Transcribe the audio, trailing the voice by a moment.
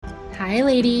Hi,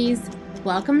 ladies.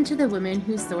 Welcome to the Women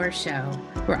Who Soar show,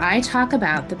 where I talk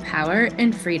about the power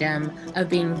and freedom of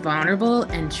being vulnerable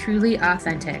and truly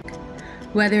authentic.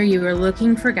 Whether you are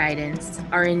looking for guidance,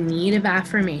 are in need of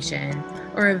affirmation,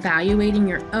 or evaluating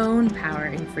your own power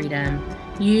and freedom,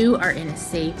 you are in a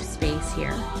safe space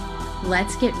here.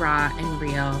 Let's get raw and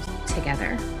real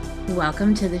together.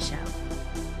 Welcome to the show.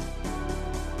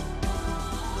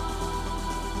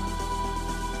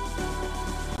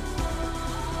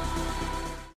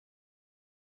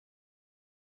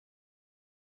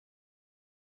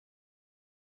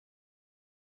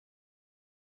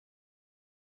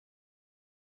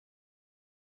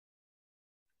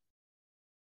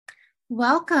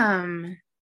 Welcome.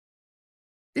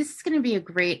 This is going to be a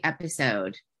great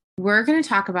episode. We're going to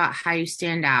talk about how you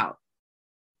stand out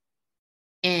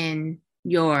in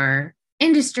your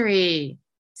industry.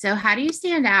 So, how do you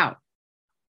stand out?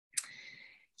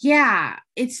 Yeah,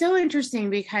 it's so interesting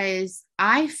because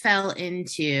I fell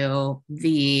into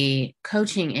the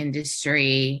coaching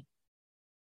industry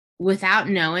without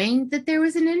knowing that there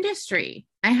was an industry.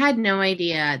 I had no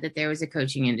idea that there was a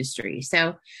coaching industry.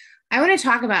 So, I want to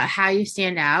talk about how you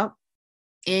stand out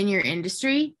in your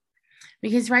industry,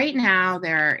 because right now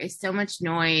there is so much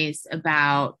noise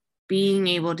about being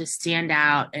able to stand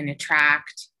out and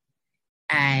attract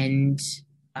and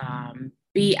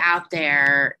be out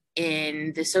there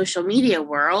in the social media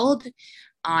world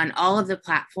on all of the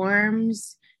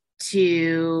platforms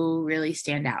to really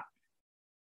stand out.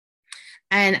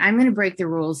 And I'm going to break the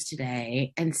rules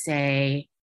today and say,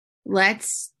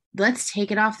 let's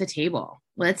take it off the table.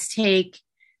 Let's take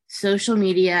social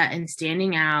media and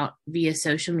standing out via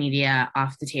social media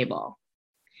off the table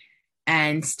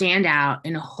and stand out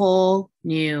in a whole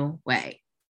new way.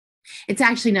 It's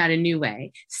actually not a new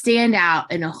way. Stand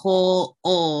out in a whole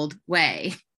old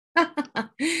way.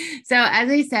 So as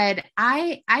I said,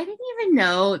 I didn't even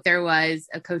know there was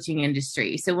a coaching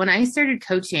industry. So when I started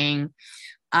coaching,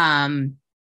 I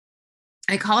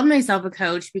called myself a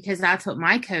coach because that's what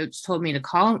my coach told me to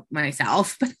call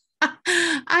myself.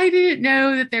 I didn't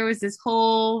know that there was this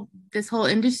whole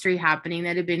industry happening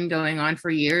that had been going on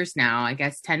for years now. I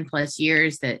guess 10 plus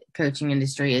years that coaching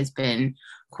industry has been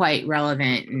quite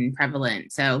relevant and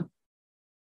prevalent. So,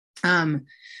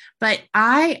 but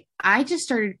I just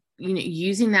started,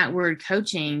 using that word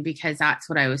coaching because that's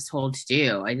what I was told to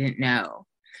do. I didn't know.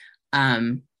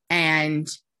 And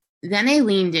then I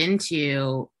leaned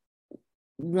into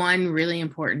one really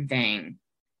important thing.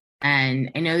 And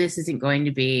I know this isn't going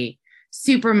to be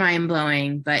super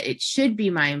mind-blowing, but it should be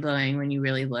mind-blowing when you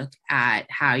really look at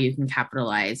how you can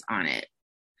capitalize on it.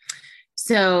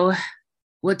 So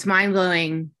what's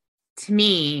mind-blowing to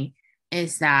me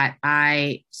is that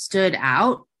I stood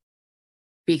out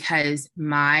because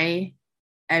my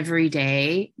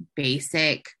everyday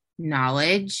basic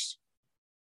knowledge,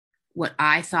 what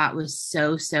I thought was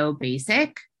so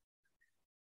basic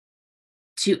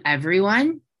to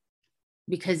everyone,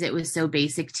 because it was so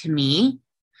basic to me,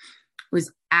 was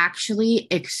actually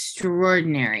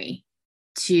extraordinary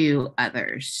to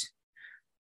others.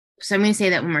 So I'm going to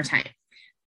say that one more time.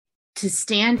 To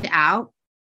stand out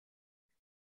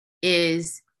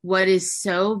is what is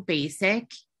so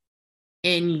basic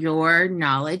in your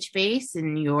knowledge base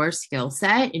and your skill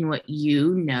set and what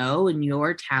you know and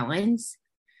your talents,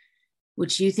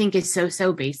 which you think is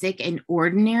so basic and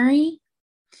ordinary,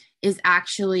 is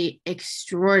actually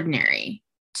extraordinary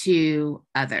to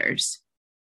others.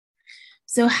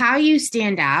 So how you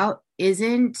stand out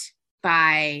isn't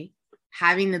by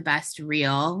having the best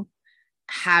reel,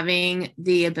 having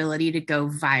the ability to go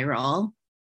viral,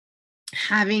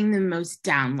 having the most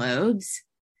downloads,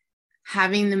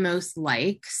 having the most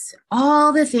likes,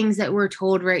 all the things that we're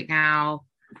told right now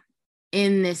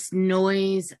in this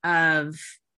noise of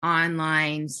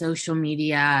online social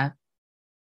media,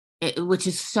 which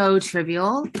is so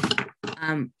trivial.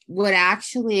 What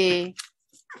actually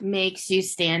makes you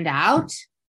stand out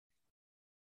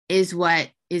is what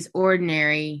is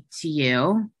ordinary to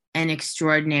you and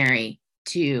extraordinary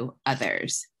to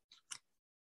others.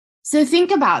 So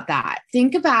think about that.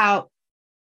 Think about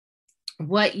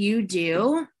what you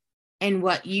do and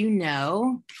what you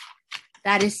know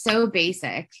that is so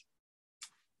basic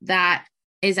that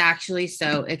is actually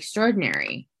so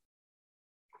extraordinary.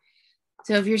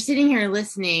 So if you're sitting here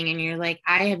listening and you're like,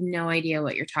 I have no idea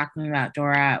what you're talking about,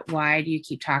 Dora, why do you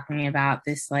keep talking about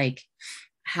this? Like,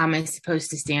 how am I supposed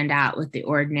to stand out with the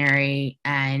ordinary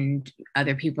and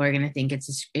other people are going to think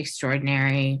it's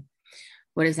extraordinary?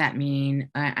 What does that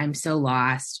mean? I'm so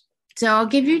lost. So I'll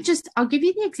give you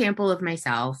the example of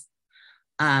myself.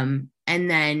 And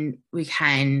then we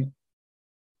can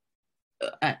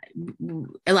uh,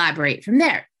 elaborate from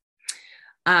there.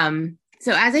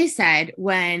 So as I said,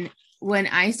 when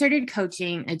I started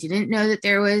coaching, I didn't know that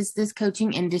there was this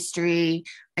coaching industry.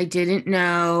 I didn't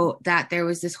know that there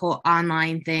was this whole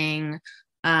online thing.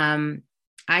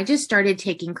 I just started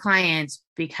taking clients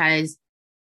because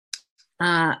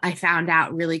I found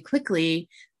out really quickly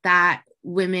that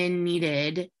women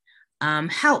needed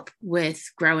help with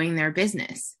growing their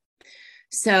business.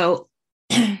 So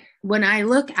when I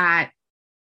look at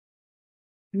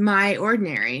my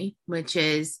ordinary, which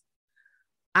is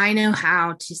I know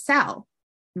how to sell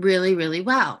really, really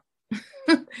well.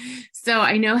 So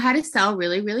I know how to sell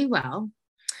really, really well.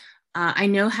 I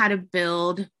know how to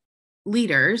build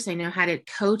leaders. I know how to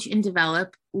coach and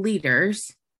develop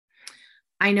leaders.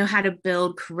 I know how to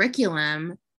build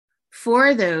curriculum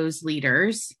for those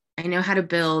leaders. I know how to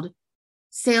build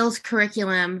sales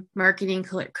curriculum, marketing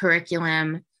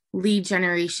curriculum, lead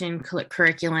generation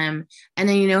curriculum. And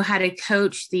then you know how to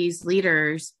coach these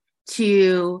leaders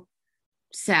to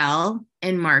sell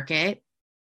and market.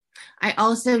 I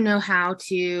also know how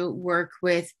to work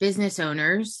with business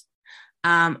owners,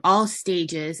 all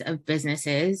stages of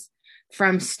businesses,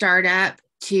 from startup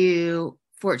to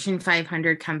Fortune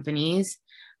 500 companies.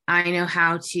 I know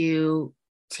how to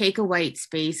take a white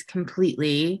space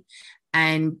completely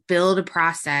and build a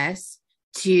process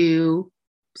to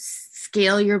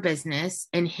scale your business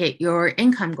and hit your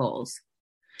income goals.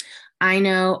 I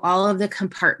know all of the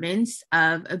compartments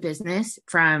of a business,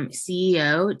 from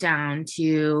CEO down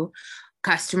to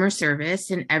customer service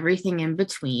and everything in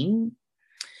between.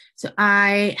 So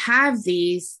I have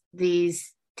these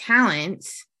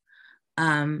talents.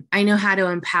 I know how to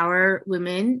empower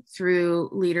women through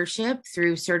leadership,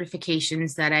 through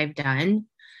certifications that I've done.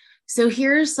 So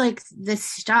here's like the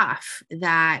stuff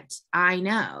that I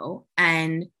know,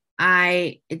 and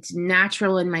it's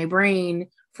natural in my brain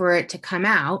for it to come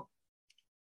out.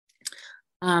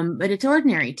 But it's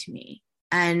ordinary to me.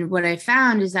 And what I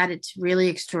found is that it's really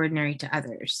extraordinary to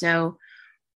others. So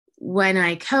when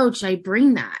I coach, I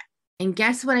bring that. And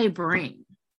guess what I bring?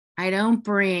 I don't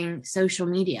bring social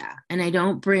media, and I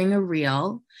don't bring a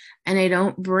reel, and I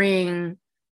don't bring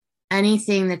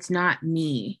anything that's not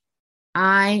me.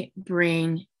 I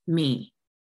bring me.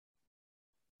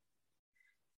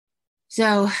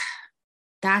 So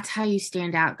that's how you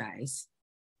stand out, guys.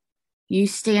 You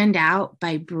stand out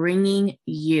by bringing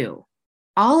you,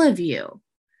 all of you,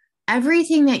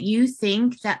 everything that you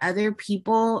think that other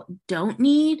people don't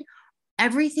need,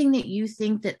 everything that you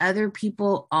think that other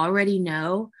people already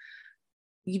know.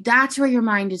 That's where your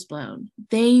mind is blown.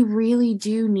 They really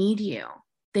do need you.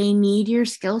 They need your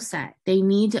skill set. They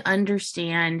need to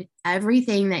understand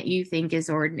everything that you think is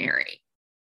ordinary.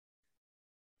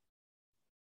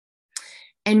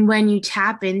 And when you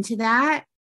tap into that,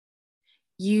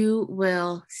 you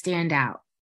will stand out.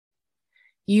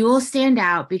 You will stand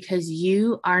out because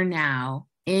you are now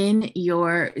in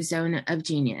your zone of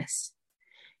genius.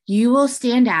 You will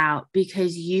stand out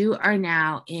because you are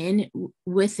now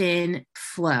within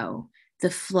flow, the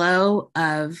flow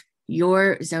of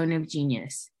your zone of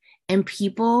genius. And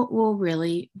people will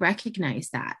really recognize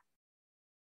that.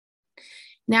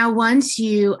 Now, once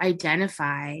you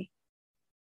identify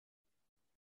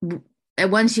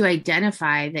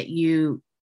that you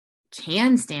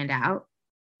can stand out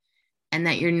and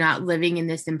that you're not living in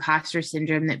this imposter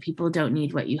syndrome that people don't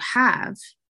need what you have,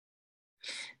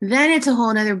 then it's a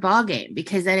whole nother ballgame,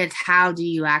 because then it's how do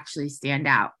you actually stand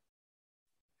out?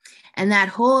 And that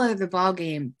whole other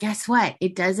ballgame, guess what?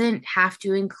 It doesn't have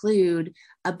to include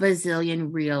a bazillion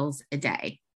reels a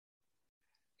day.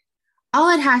 All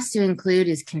it has to include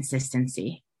is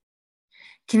consistency.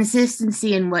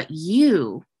 Consistency in what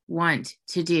you want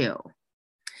to do.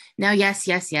 Now, yes,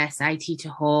 I teach a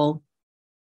whole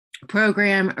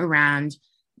program around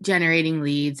generating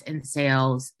leads and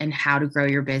sales and how to grow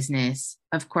your business.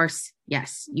 Of course,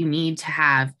 yes, you need to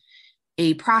have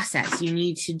a process. You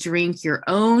need to drink your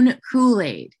own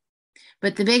Kool-Aid.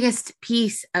 But the biggest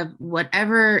piece of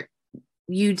whatever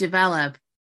you develop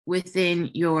within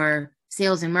your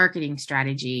sales and marketing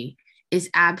strategy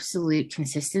is absolute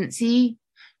consistency,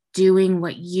 doing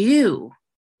what you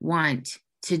want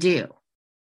to do,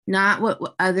 not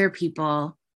what other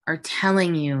people are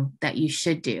telling you that you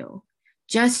should do.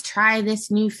 Just try this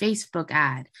new Facebook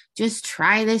ad. Just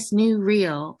try this new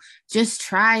reel. Just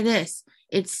try this.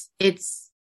 It's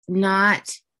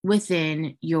not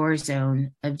within your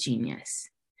zone of genius.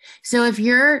 So if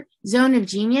your zone of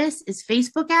genius is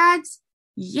Facebook ads,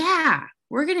 yeah,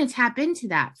 we're going to tap into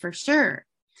that for sure.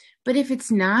 But if it's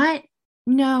not,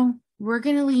 no, we're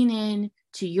going to lean in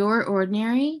to your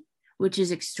ordinary, which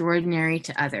is extraordinary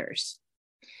to others.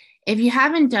 If you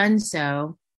haven't done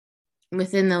so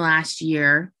within the last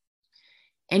year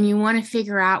and you want to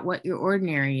figure out what your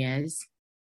ordinary is,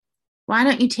 why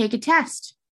don't you take a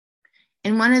test?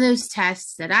 And one of those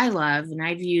tests that I love and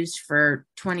I've used for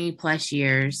 20 plus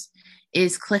years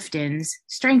is Clifton's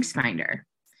Strengths Finder.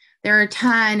 There are a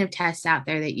ton of tests out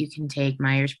there that you can take,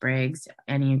 Myers-Briggs,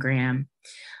 Enneagram.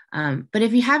 But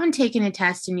if you haven't taken a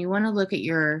test and you want to look at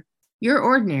your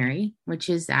ordinary, which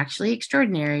is actually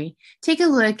extraordinary, take a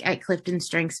look at Clifton's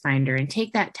Strengths Finder and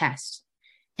take that test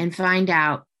and find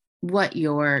out what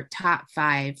your top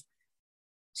 5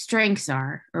 strengths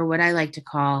are, or what I like to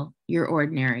call your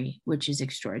ordinary, which is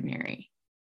extraordinary.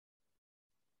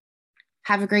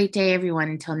 Have a great day, everyone.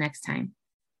 Until next time.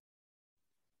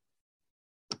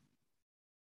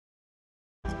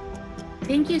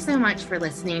 Thank you so much for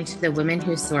listening to the Women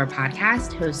Who Soar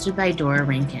podcast hosted by Dora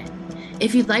Rankin.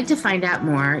 If you'd like to find out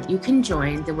more, you can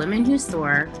join the Women Who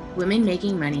Soar Women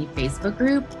Making Money Facebook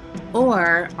group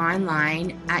or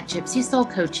online at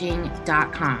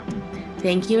gypsysoulcoaching.com.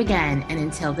 Thank you again, and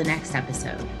until the next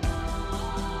episode.